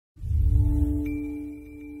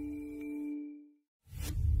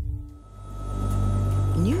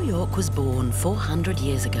York was born 400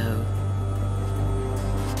 years ago.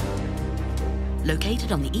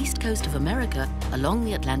 Located on the east coast of America, along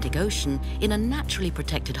the Atlantic Ocean, in a naturally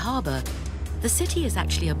protected harbor, the city is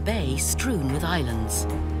actually a bay strewn with islands.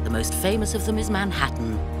 The most famous of them is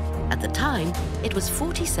Manhattan. At the time, it was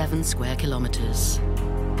 47 square kilometers.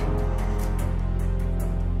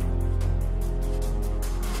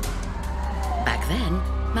 Back then,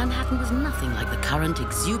 Manhattan was nothing like the current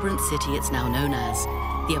exuberant city it's now known as,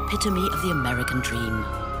 the epitome of the American dream.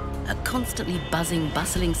 A constantly buzzing,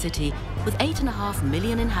 bustling city with 8.5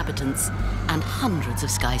 million inhabitants and hundreds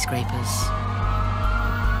of skyscrapers.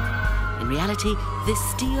 In reality, this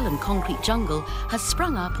steel and concrete jungle has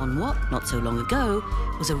sprung up on what, not so long ago,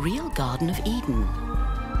 was a real Garden of Eden.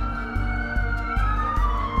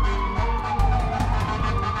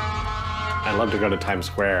 I love to go to Times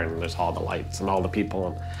Square and there's all the lights and all the people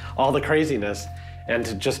and all the craziness, and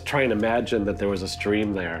to just try and imagine that there was a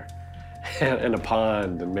stream there and a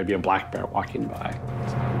pond and maybe a black bear walking by.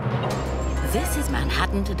 This is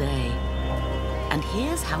Manhattan today. And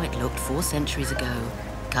here's how it looked 4 centuries ago,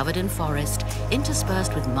 covered in forest,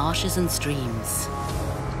 interspersed with marshes and streams.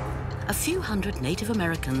 A few hundred Native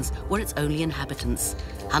Americans were its only inhabitants,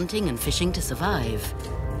 hunting and fishing to survive.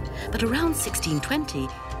 But around 1620,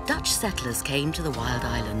 Dutch settlers came to the wild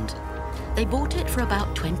island. They bought it for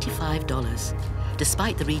about $25.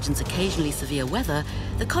 Despite the region's occasionally severe weather,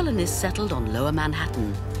 the colonists settled on Lower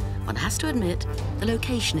Manhattan. One has to admit, the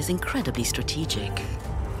location is incredibly strategic.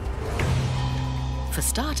 For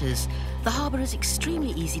starters, the harbor is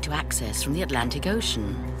extremely easy to access from the Atlantic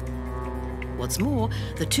Ocean. What's more,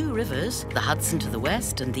 the two rivers, the Hudson to the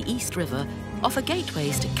west and the East River, offer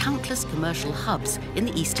gateways to countless commercial hubs in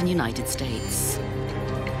the eastern United States.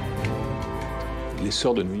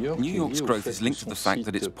 New York's growth is linked to the fact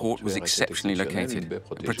that its port was exceptionally located, a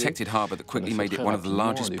protected harbor that quickly made it one of the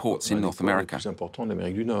largest ports in North America.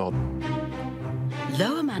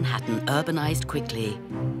 Lower Manhattan urbanized quickly.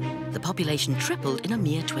 The population tripled in a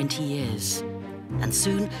mere 20 years. And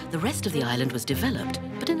soon, the rest of the island was developed,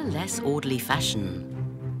 but in a less orderly fashion.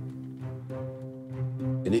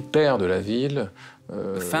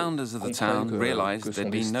 The founders of the town realized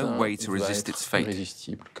there'd be no way to resist its fate.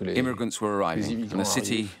 Immigrants were arriving, and the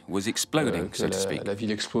city was exploding, so to speak. At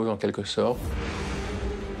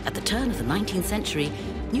the turn of the 19th century,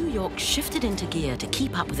 New York shifted into gear to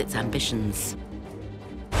keep up with its ambitions.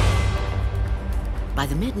 By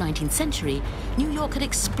the mid-19th century, New York had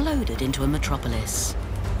exploded into a metropolis.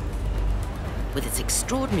 With its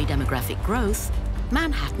extraordinary demographic growth,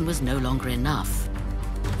 Manhattan was no longer enough.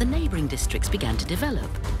 The neighboring districts began to develop: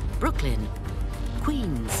 Brooklyn,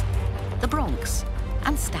 Queens, the Bronx,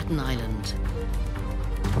 and Staten Island.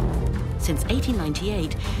 Since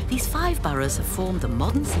 1898, these 5 boroughs have formed the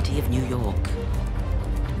modern city of New York.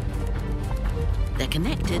 They're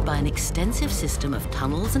connected by an extensive system of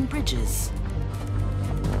tunnels and bridges.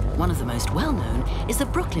 One of the most well-known is the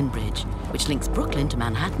Brooklyn Bridge, which links Brooklyn to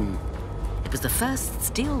Manhattan. It was the first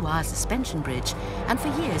steel wire suspension bridge, and for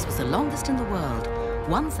years was the longest in the world,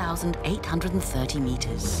 1,830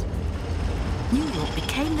 meters. New York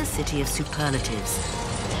became the city of superlatives.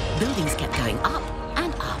 Buildings kept going up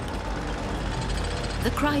and up.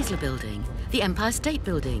 The Chrysler Building, the Empire State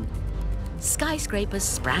Building. Skyscrapers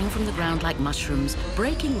sprang from the ground like mushrooms,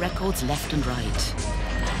 breaking records left and right.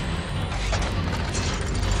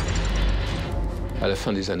 In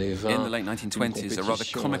the late 1920s, a rather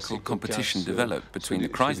comical competition developed between the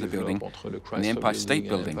Chrysler Building and the Empire State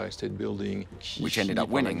Building, which ended up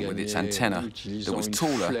winning with its antenna that was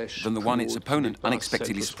taller than the one its opponent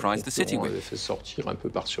unexpectedly surprised the city with.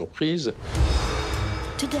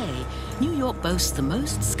 Today, New York boasts the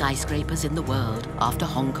most skyscrapers in the world, after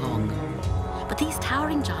Hong Kong. But these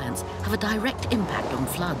towering giants have a direct impact on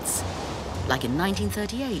floods, like in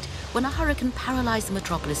 1938, when a hurricane paralyzed the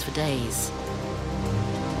metropolis for days.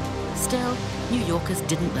 Still, New Yorkers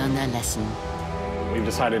didn't learn their lesson. We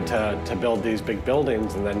decided to build these big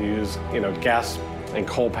buildings and then use, gas and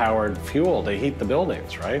coal-powered fuel to heat the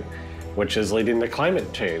buildings, right? Which is leading to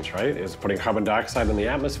climate change, right? It's putting carbon dioxide in the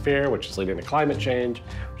atmosphere, which is leading to climate change,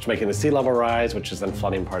 which is making the sea level rise, which is then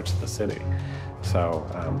flooding parts of the city. So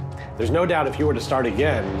there's no doubt if you were to start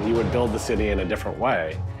again, you would build the city in a different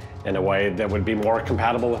way, in a way that would be more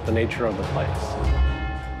compatible with the nature of the place.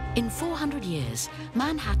 In 400 years,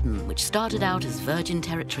 Manhattan, which started out as virgin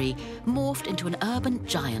territory, morphed into an urban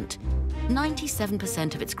giant.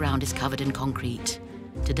 97% of its ground is covered in concrete.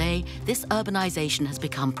 Today, this urbanization has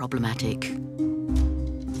become problematic.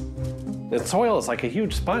 The soil is like a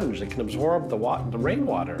huge sponge. It can absorb the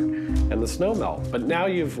rainwater and the snow melt. But now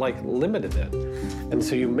you've like limited it. And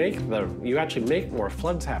so you actually make more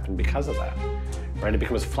floods happen because of that, right? It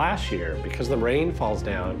becomes flashier because the rain falls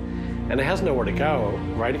down and it has nowhere to go,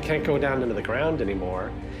 right? It can't go down into the ground anymore.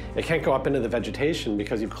 It can't go up into the vegetation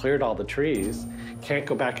because you've cleared all the trees. It can't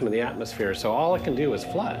go back into the atmosphere. So all it can do is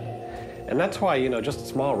flood. And that's why, just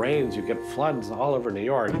small rains, you get floods all over New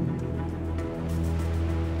York.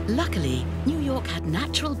 Luckily, New York had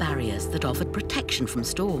natural barriers that offered protection from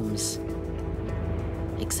storms.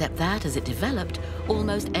 Except that, as it developed,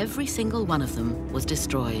 almost every single one of them was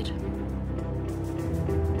destroyed.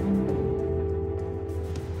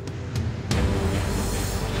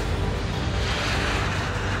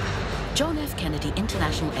 John F. Kennedy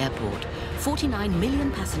International Airport, 49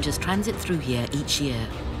 million passengers transit through here each year.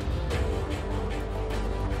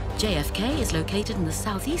 JFK is located in the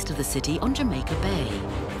southeast of the city on Jamaica Bay.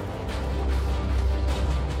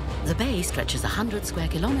 The bay stretches 100 square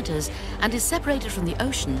kilometers and is separated from the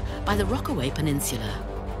ocean by the Rockaway Peninsula.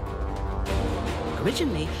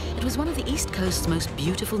 Originally, it was one of the East Coast's most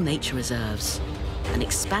beautiful nature reserves, an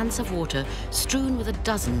expanse of water strewn with a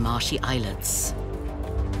dozen marshy islets.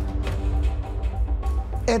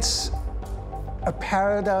 It's a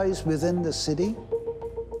paradise within the city.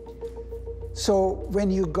 So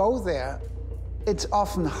when you go there, it's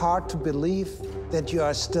often hard to believe that you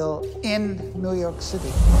are still in New York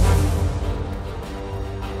City.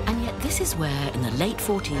 And yet this is where, in the late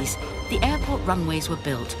 40s, the airport runways were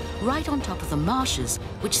built right on top of the marshes,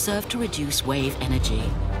 which served to reduce wave energy.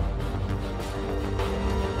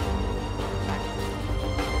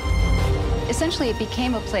 Essentially, it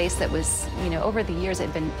became a place that was, over the years, it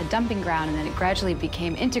had been a dumping ground, and then it gradually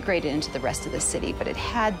became integrated into the rest of the city, but it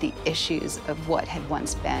had the issues of what had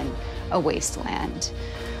once been a wasteland.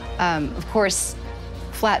 Of course,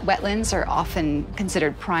 flat wetlands are often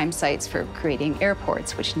considered prime sites for creating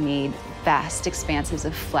airports, which need vast expanses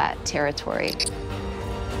of flat territory.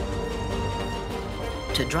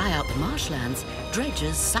 To dry out the marshlands,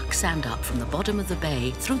 dredgers suck sand up from the bottom of the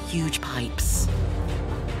bay through huge pipes.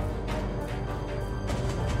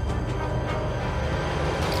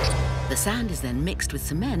 The sand is then mixed with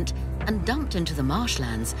cement and dumped into the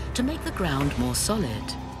marshlands to make the ground more solid.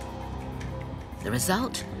 The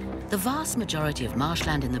result? The vast majority of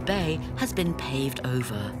marshland in the bay has been paved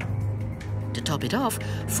over. To top it off,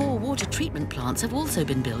 4 water treatment plants have also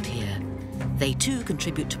been built here. They too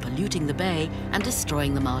contribute to polluting the bay and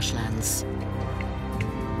destroying the marshlands.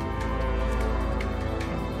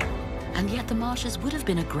 And yet the marshes would have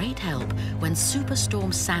been a great help when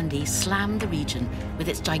Superstorm Sandy slammed the region with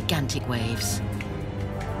its gigantic waves.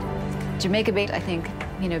 Jamaica Bay, I think,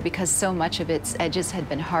 because so much of its edges had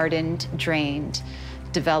been hardened, drained,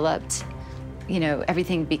 developed,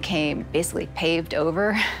 everything became basically paved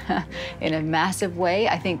over in a massive way.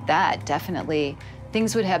 I think that definitely,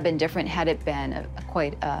 things would have been different had it been a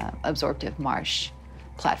quite absorptive marsh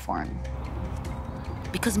platform.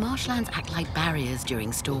 Because marshlands act like barriers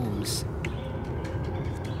during storms.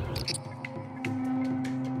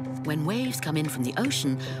 When waves come in from the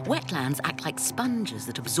ocean, wetlands act like sponges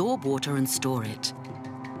that absorb water and store it.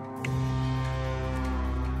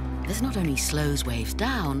 This not only slows waves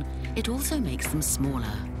down, it also makes them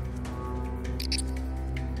smaller.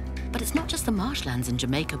 But it's not just the marshlands in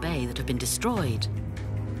Jamaica Bay that have been destroyed.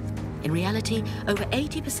 In reality, over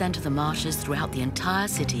 80% of the marshes throughout the entire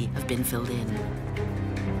city have been filled in.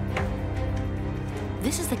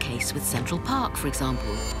 This is the case with Central Park, for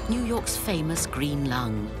example, New York's famous green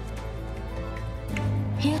lung.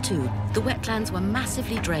 Here too, the wetlands were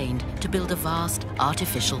massively drained to build a vast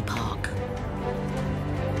artificial park.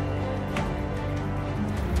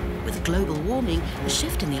 With global warming, the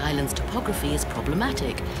shift in the island's topography is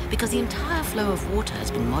problematic because the entire flow of water has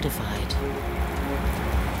been modified.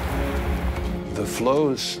 The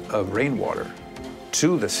flows of rainwater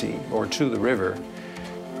to the sea or to the river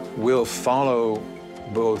will follow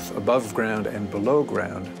both above ground and below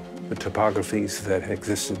ground the topographies that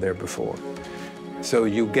existed there before. So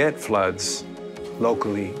you get floods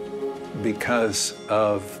locally because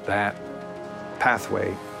of that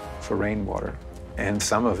pathway for rainwater. And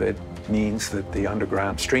some of it means that the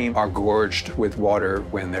underground streams are gorged with water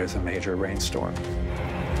when there's a major rainstorm.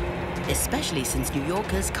 Especially since New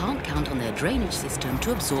Yorkers can't count on their drainage system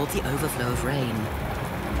to absorb the overflow of rain.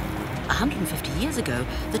 150 years ago,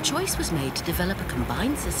 the choice was made to develop a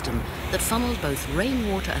combined system that funneled both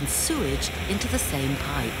rainwater and sewage into the same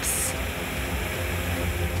pipes.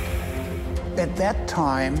 At that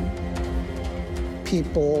time,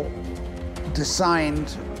 people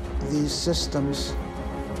designed these systems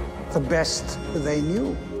the best they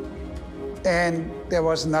knew. And there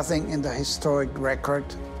was nothing in the historic record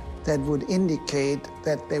that would indicate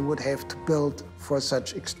that they would have to build for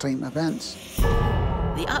such extreme events.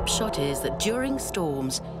 The upshot is that during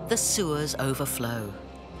storms, the sewers overflow.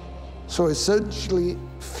 So essentially,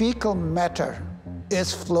 fecal matter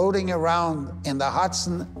is floating around in the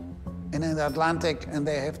Hudson and in the Atlantic, and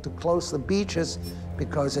they have to close the beaches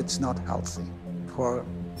because it's not healthy for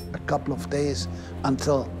a couple of days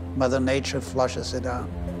until Mother Nature flushes it out.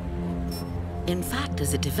 In fact,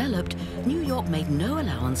 as it developed, New York made no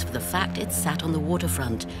allowance for the fact it sat on the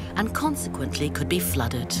waterfront and consequently could be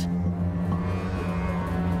flooded.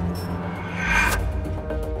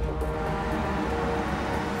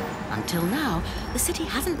 Until now, the city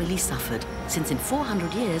hasn't really suffered, since in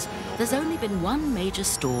 400 years, there's only been one major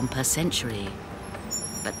storm per century.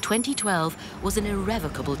 But 2012 was an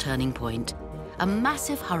irrevocable turning point. A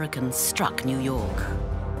massive hurricane struck New York.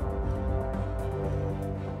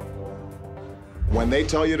 When they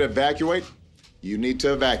tell you to evacuate, you need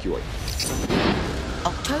to evacuate.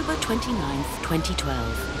 October 29th,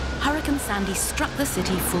 2012. Hurricane Sandy struck the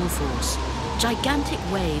city full force. Gigantic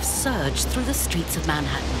waves surged through the streets of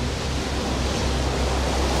Manhattan.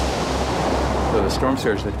 So the storm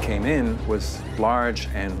surge that came in was large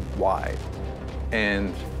and wide.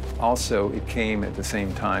 And also, it came at the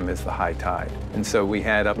same time as the high tide. And so we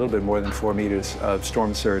had a little bit more than 4 meters of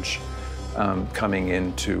storm surge coming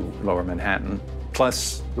into lower Manhattan,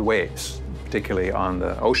 plus the waves, particularly on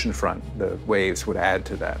the ocean front. The waves would add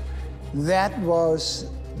to that. That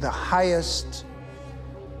was the highest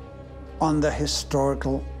on the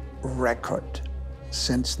historical record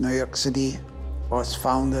since New York City was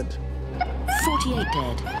founded. 48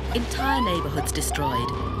 dead, entire neighborhoods destroyed,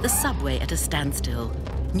 the subway at a standstill.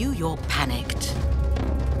 New York panicked.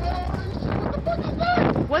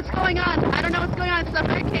 What's going on? I don't know what's going on. It's a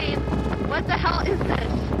hurricane. What the hell is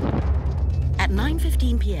this? At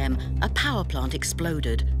 9:15 p.m., a power plant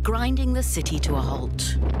exploded, grinding the city to a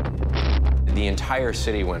halt. The entire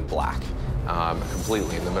city went black,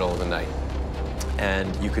 completely in the middle of the night.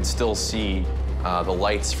 And you could still see the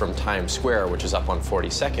lights from Times Square, which is up on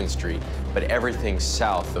 42nd Street, but everything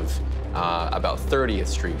south of about 30th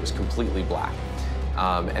Street was completely black.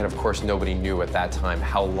 And of course, nobody knew at that time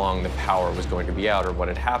how long the power was going to be out or what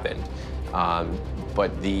had happened.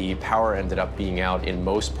 But the power ended up being out in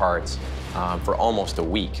most parts for almost a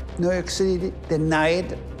week. New York City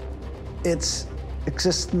denied its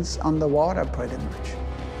existence on the water, pretty much.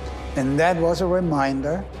 And that was a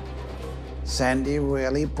reminder. Sandy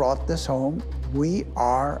really brought this home. We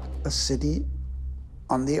are a city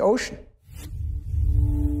on the ocean.